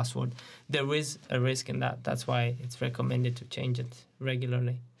that password, there is a risk in that. That's why it's recommended to change it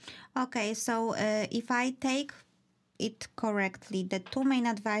regularly. Okay, so if I take it correctly, the two main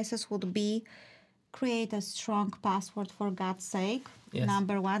advices would be create a strong password, for God's sake,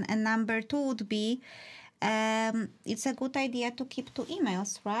 number one. And number two would be it's a good idea to keep two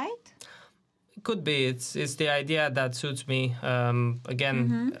emails, right? Could be. It's the idea that suits me.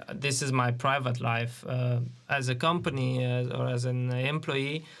 This is my private life. As a company or as an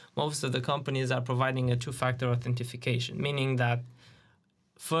employee, most of the companies are providing a two-factor authentication, meaning that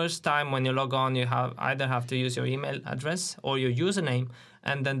first time when you log on, you either have to use your email address or your username,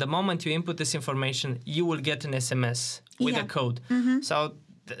 and then the moment you input this information, you will get an SMS with a code. So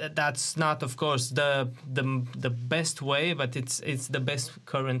that's not, of course, the best way, but it's the best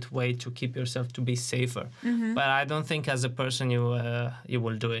current way to keep yourself to be safer. But I don't think as a person you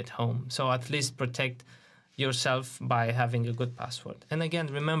will do it home. So at least protect yourself by having a good password. And again,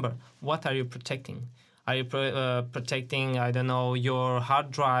 remember, what are you protecting? Are you protecting, I don't know, your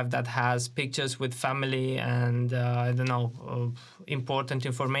hard drive that has pictures with family and, important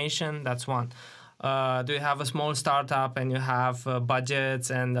information? That's one. Do you have a small startup and you have budgets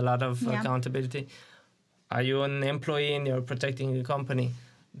and a lot of accountability? Are you an employee and you're protecting the company?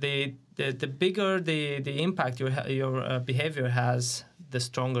 The bigger the impact your behavior has, the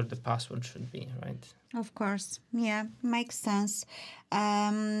stronger the password should be, right? Of course. Yeah, makes sense.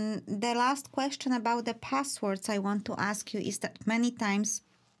 The last question about the passwords I want to ask you is that many times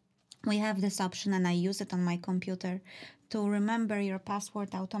we have this option, and I use it on my computer, to remember your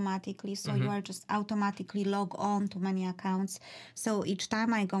password automatically. So you are just automatically log on to many accounts. So each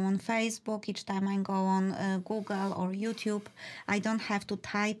time I go on Facebook, each time I go on Google or YouTube, I don't have to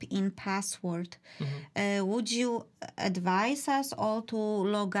type in password. Would you advise us all to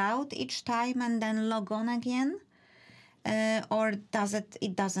log out each time and then log on again? Or it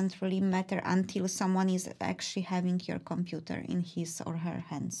doesn't really matter until someone is actually having your computer in his or her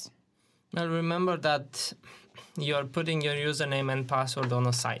hands? Well, remember that you're putting your username and password on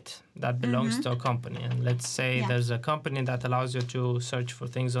a site that belongs to a company. And let's say there's a company that allows you to search for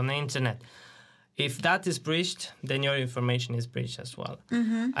things on the internet. If that is breached, then your information is breached as well.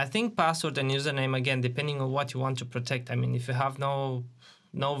 I think password and username, again, depending on what you want to protect. I mean, if you have no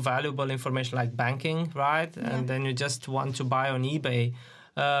valuable information like banking, right? And then you just want to buy on eBay,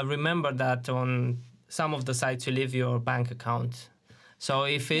 remember that on some of the sites you leave your bank account. So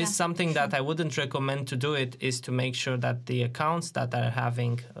if it's something that I wouldn't recommend to do it is to make sure that the accounts that are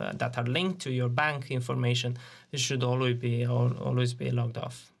having that are linked to your bank information, it should always be logged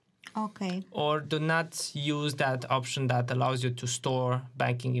off. Okay. Or do not use that option that allows you to store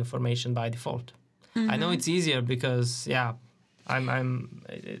banking information by default. I know it's easier because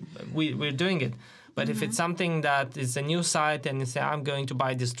we're doing it. But if it's something that is a new site and you say, I'm going to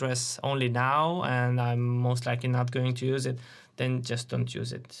buy this dress only now and I'm most likely not going to use it, then just don't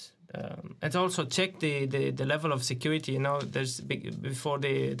use it. And also check the level of security. You know, there's before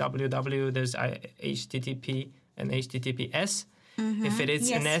the www, there's HTTP and HTTPS. If it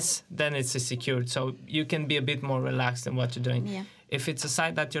is an S, then it's secured. So you can be a bit more relaxed in what you're doing. Yeah. If it's a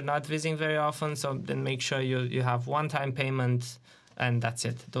site that you're not visiting very often, so then make sure you have one-time payment and that's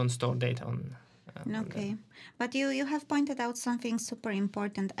it. Don't store data on. Okay. But you have pointed out something super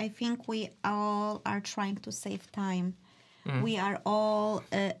important. I think we all are trying to save time. We are all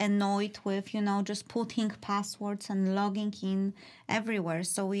annoyed with, just putting passwords and logging in everywhere.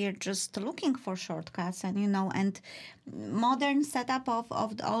 So we are just looking for shortcuts and, and modern setup of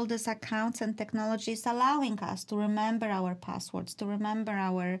all these accounts and technologies allowing us to remember our passwords, to remember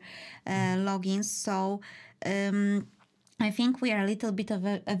our logins. So I think we are a little bit of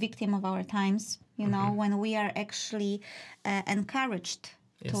a victim of our times, when we are actually encouraged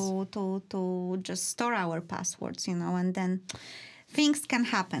to just store our passwords, and then things can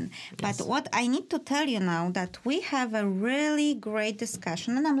happen. But what I need to tell you now that we have a really great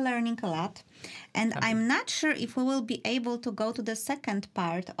discussion and I'm learning a lot. And I'm not sure if we will be able to go to the second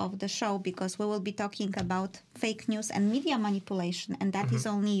part of the show because we will be talking about fake news and media manipulation. And that is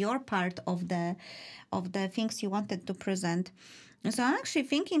only your part of the things you wanted to present. So I'm actually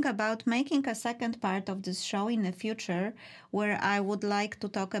thinking about making a second part of this show in the future where I would like to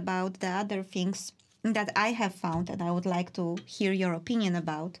talk about the other things that I have found and I would like to hear your opinion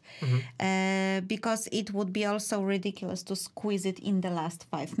about because it would be also ridiculous to squeeze it in the last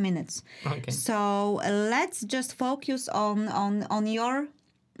 5 minutes. Okay. So let's just focus on your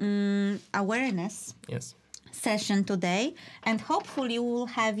awareness. Yes. Session today, and hopefully we will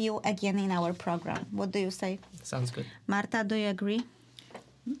have you again in our program. What do you say? Sounds good. Marta, do you agree?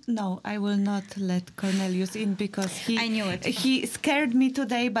 No, I will not let Cornelius in because I knew it. He scared me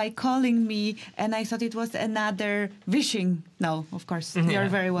today by calling me, and I thought it was another wishing. No, of course, you're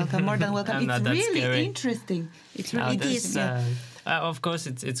very welcome, more than welcome. It's really scary. Interesting. It's really interesting. Of course,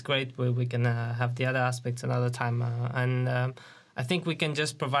 it's great. We can have the other aspects another time, and I think we can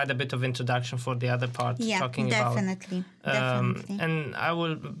just provide a bit of introduction for the other part. Talking definitely. And I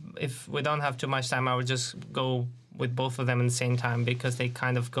will, if we don't have too much time, I will just go with both of them at the same time because they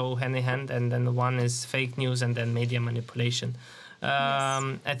kind of go hand in hand. And then the one is fake news and then media manipulation.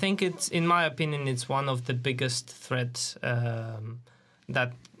 I think in my opinion, it's one of the biggest threats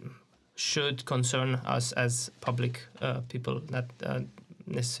that should concern us as public people, not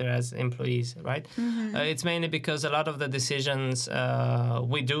necessarily as employees, right? It's mainly because a lot of the decisions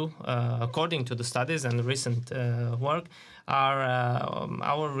we do, according to the studies and the recent work, are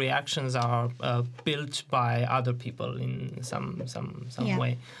our reactions are built by other people in some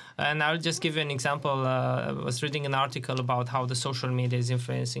way. And I'll just give you an example. I was reading an article about how the social media is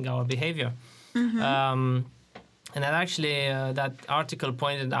influencing our behavior. And then actually that article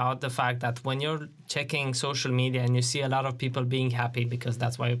pointed out the fact that when you're checking social media and you see a lot of people being happy, because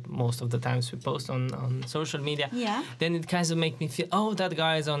that's why most of the times we post on social media, then it kind of makes me feel, oh, that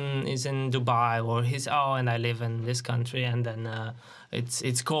guy is in Dubai, or and I live in this country, and then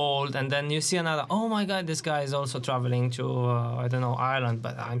it's cold, and then you see another, oh my God, this guy is also traveling to, Ireland,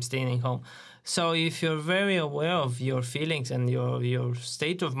 but I'm staying home. So if you're very aware of your feelings and your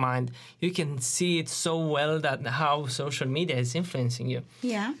state of mind, you can see it so well that how social media is influencing you.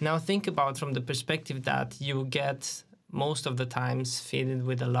 Yeah. Now think about from the perspective that you get most of the times fed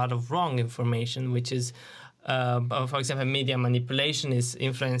with a lot of wrong information, which is, for example, media manipulation is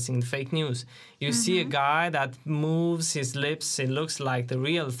influencing fake news. You see a guy that moves his lips, it looks like the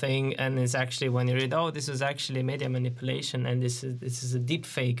real thing, and it's actually when you read, this is actually media manipulation, and this is a deep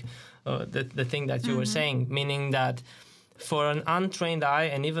fake. The thing that you were saying, meaning that for an untrained eye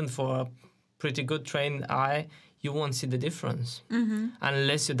and even for a pretty good trained eye, you won't see the difference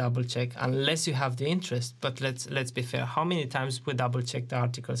unless you double check, unless you have the interest. But let's be fair. How many times we double check the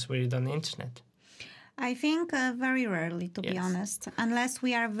articles we read on the internet? I think very rarely, to be honest, unless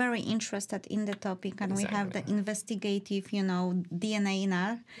we are very interested in the topic and we have the investigative, DNA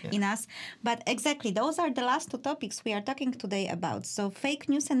in us. But exactly, those are the last two topics we are talking today about. So fake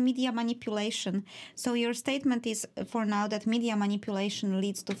news and media manipulation. So your statement is for now that media manipulation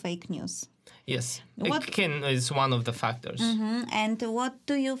leads to fake news. Yes, it is one of the factors. Mm-hmm. And what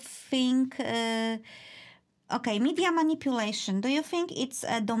do you think... media manipulation. Do you think it's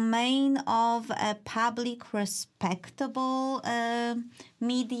a domain of public, respectable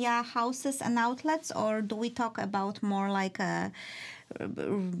media houses and outlets, or do we talk about more like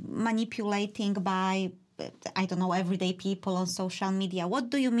manipulating by, I don't know, everyday people on social media? What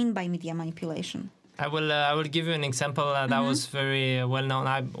do you mean by media manipulation? I will give you an example that was very well known.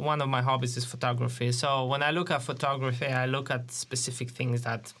 One of my hobbies is photography. So when I look at photography, I look at specific things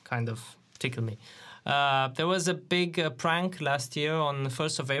that kind of tickle me. There was a big prank last year on the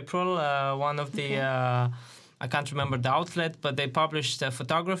 1st of April. One of the, I can't remember the outlet, but they published a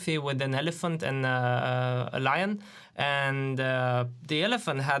photography with an elephant and a lion. And the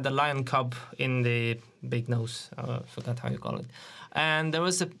elephant had a lion cub in the big nose. I forgot how you call it. And there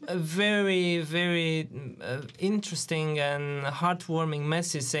was a very, very interesting and heartwarming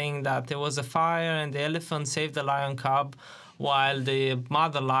message saying that there was a fire and the elephant saved the lion cub, while the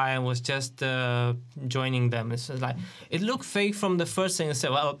mother lion was just joining them. It's like, it looked fake from the first thing and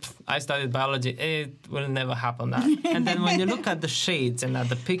said, well, I studied biology, it will never happen that. And then when you look at the shades and at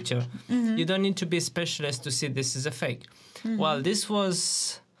the picture, you don't need to be a specialist to see this is a fake. Well, this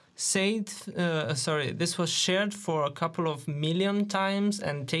was this was shared for a couple of million times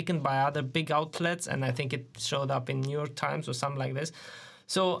and taken by other big outlets, and I think it showed up in New York Times or something like this.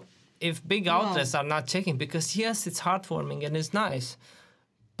 So if big outlets are not checking, because yes, it's heartwarming and it's nice,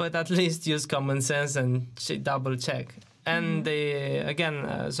 but at least use common sense and double check. And they, again,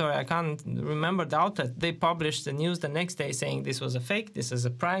 I can't remember the outlet. They published the news the next day saying this was a fake, this is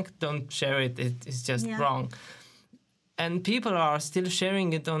a prank, don't share it, it's just wrong. And people are still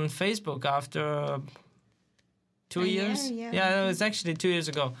sharing it on Facebook after 2 years. Yeah, it was actually 2 years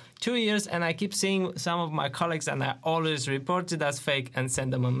ago. 2 years, and I keep seeing some of my colleagues, and I always report it as fake and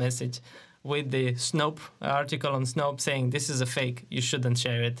send them a message with the Snopes article on Snopes saying this is a fake, you shouldn't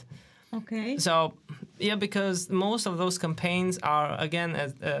share it. Okay. So, because most of those campaigns are, again,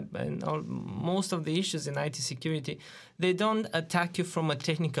 most of the issues in IT security, they don't attack you from a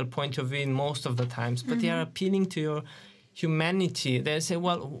technical point of view in most of the times, but they are appealing to your humanity. They say,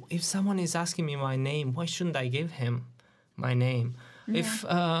 well, if someone is asking me my name, why shouldn't I give him my name? If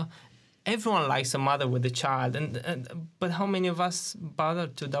everyone likes a mother with a child, but how many of us bother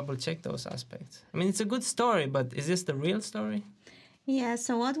to double check those aspects? I mean, it's a good story, but is this the real story? Yeah,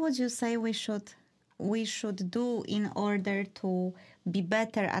 so what would you say we should do in order to be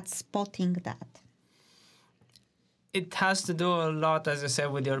better at spotting that? It has to do a lot, as I said,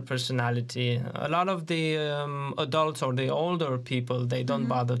 with your personality. A lot of the adults or the older people, they don't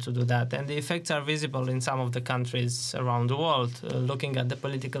bother to do that. And the effects are visible in some of the countries around the world, looking at the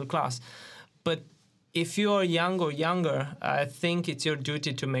political class. But if you are young or younger, I think it's your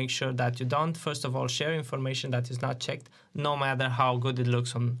duty to make sure that you don't, first of all, share information that is not checked, no matter how good it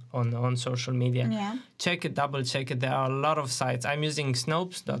looks on social media. Yeah. Check it, double check it. There are a lot of sites. I'm using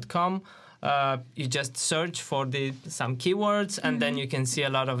Snopes.com. You just search for some keywords, and then you can see a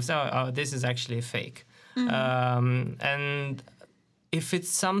lot of, this is actually fake. And if it's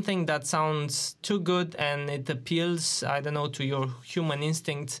something that sounds too good and it appeals, I don't know, to your human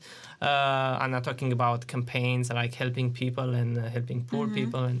instincts, I'm not talking about campaigns like helping people and helping poor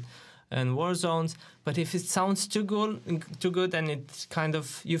people and war zones, but if it sounds too good and it's kind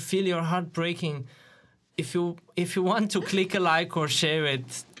of, you feel your heart breaking, if you want to click a like or share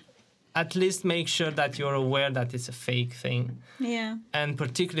it, at least make sure that you're aware that it's a fake thing. Yeah. And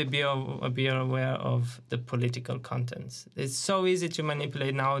particularly be aware of the political contents. It's so easy to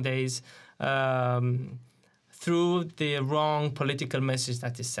manipulate nowadays through the wrong political message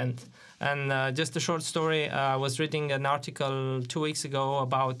that is sent. And just a short story, I was reading an article 2 weeks ago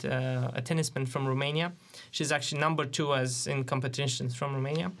about a tennisman from Romania. She's actually number 2 as in competitions from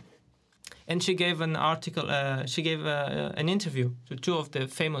Romania. And she gave an interview to 2 of the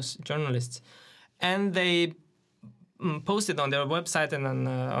famous journalists. And they posted on their website and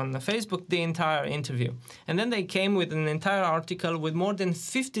on Facebook the entire interview. And then they came with an entire article with more than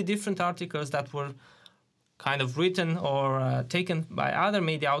 50 different articles that were kind of written or taken by other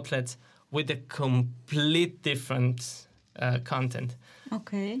media outlets with a complete different content.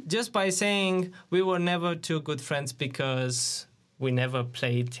 Okay. Just by saying we were never 2 good friends because we never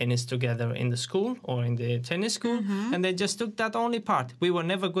played tennis together in the school or in the tennis school, and they just took that only part. We were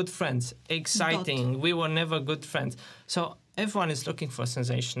never good friends. Exciting. We were never good friends. So everyone is looking for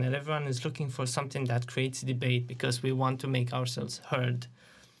sensation, and everyone is looking for something that creates debate because we want to make ourselves heard.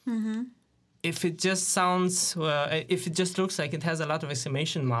 If it just sounds, if it just looks like it has a lot of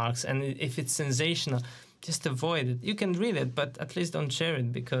exclamation marks, and if it's sensational, just avoid it. You can read it, but at least don't share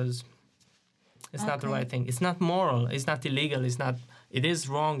it because it's not the right thing. It's not moral. It's not illegal. It is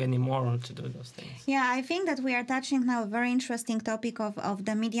wrong and immoral to do those things. Yeah, I think that we are touching now a very interesting topic of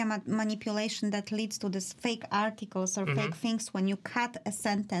the media manipulation that leads to these fake articles or fake things when you cut a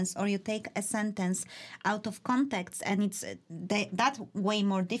sentence or you take a sentence out of context, and it's that way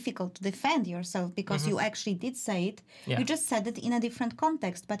more difficult to defend yourself because you actually did say it. Yeah. You just said it in a different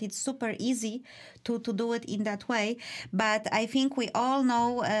context, but it's super easy to do it in that way. But I think we all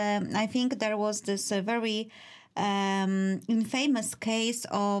know, I think there was this very infamous case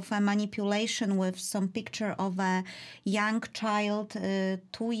of a manipulation with some picture of a young child,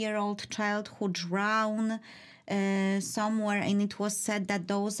 2-year-old child who drowned somewhere, and it was said that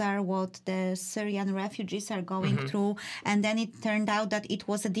those are what the Syrian refugees are going through, and then it turned out that it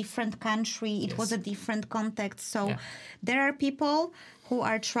was a different country, it was a different context. So there are people who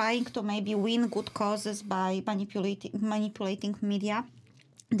are trying to maybe win good causes by manipulating media.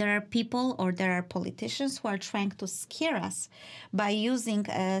 There are people or there are politicians who are trying to scare us by using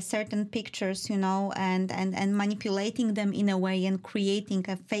certain pictures, and manipulating them in a way and creating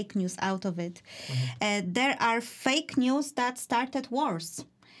a fake news out of it. There are fake news that started wars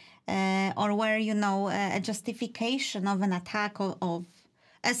or where, a justification of an attack of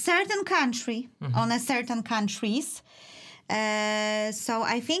a certain country on a certain countries. So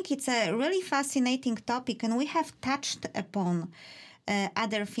I think it's a really fascinating topic, and we have touched upon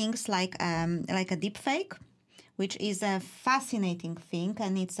other things like a deepfake, which is a fascinating thing,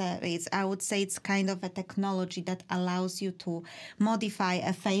 and I would say it's kind of a technology that allows you to modify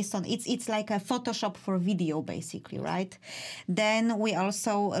a face on. It's like a Photoshop for video, basically, right? Then we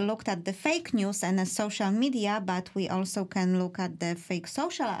also looked at the fake news and the social media, but we also can look at the fake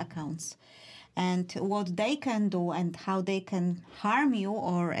social accounts and what they can do and how they can harm you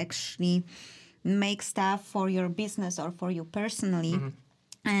or actually make stuff for your business or for you personally.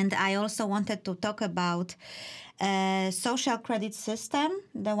 And I also wanted to talk about social credit system,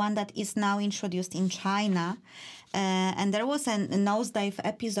 the one that is now introduced in China. And there was a nosedive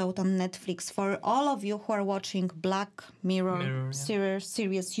episode on Netflix. For all of you who are watching Black Mirror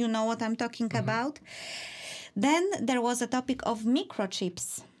series, you know what I'm talking about. Then there was a topic of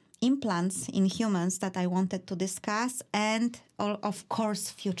microchips, implants in humans that I wanted to discuss, and of course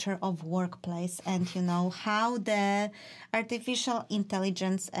future of workplace, and how the artificial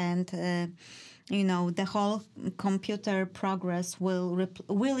intelligence and the whole computer progress will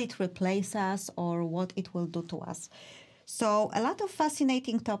it replace us or what it will do to us. So a lot of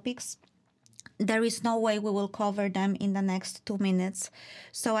fascinating topics. There is no way we will cover them in the next 2 minutes.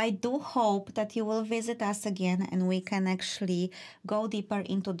 So I do hope that you will visit us again and we can actually go deeper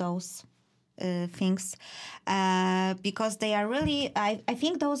into those things because they are really, I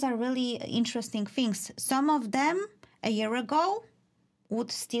think those are really interesting things. Some of them a year ago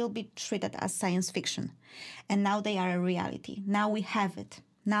would still be treated as science fiction. And now they are a reality. Now we have it.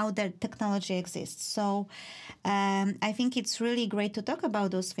 Now the technology exists. So I think it's really great to talk about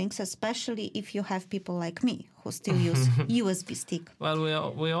those things, especially if you have people like me who still use USB stick.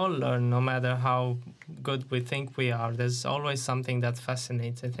 Well, we all learn, no matter how good we think we are. There's always something that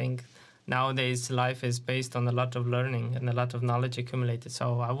fascinates. I think nowadays life is based on a lot of learning and a lot of knowledge accumulated.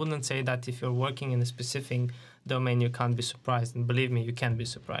 So I wouldn't say that if you're working in a specific domain, you can't be surprised. And believe me, you can be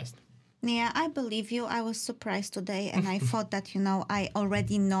surprised. Yeah, I believe you. I was surprised today, and I thought that, I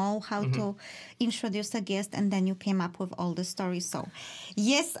already know how to introduce a guest, and then you came up with all the stories. So,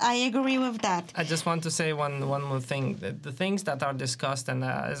 yes, I agree with that. I just want to say one more thing. The things that are discussed, and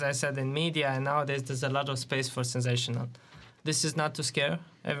as I said, in media, and nowadays there's a lot of space for sensational. This is not to scare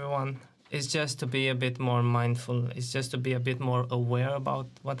everyone. It's just to be a bit more mindful. It's just to be a bit more aware about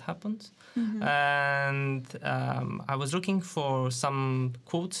what happens. And I was looking for some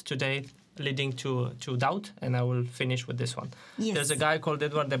quotes today leading to doubt, and I will finish with this one. Yes. There's a guy called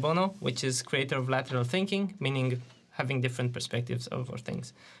Edward de Bono, which is creator of lateral thinking, meaning having different perspectives over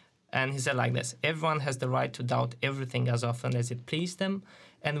things. And he said like this: everyone has the right to doubt everything as often as it pleases them,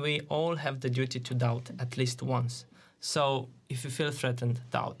 and we all have the duty to doubt at least once. So if you feel threatened,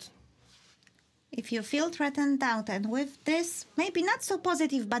 doubt. If you feel threatened, doubt. And with this, maybe not so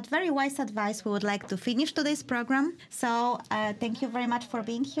positive, but very wise advice, we would like to finish today's program. So thank you very much for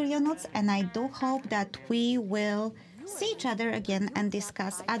being here, János. And I do hope that we will see each other again and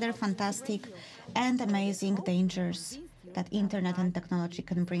discuss other fantastic and amazing dangers that internet and technology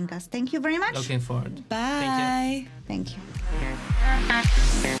can bring us. Thank you very much. Looking forward. Bye. Thank you.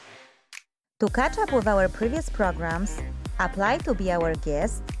 To catch up with our previous programs, apply to be our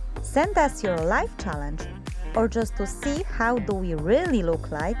guest, send us your life challenge, or just to see how do we really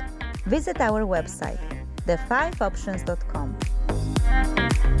look like, visit our website, the5options.com.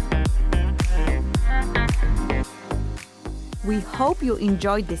 We hope you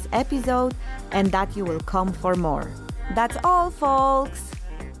enjoyed this episode and that you will come for more. That's all, folks!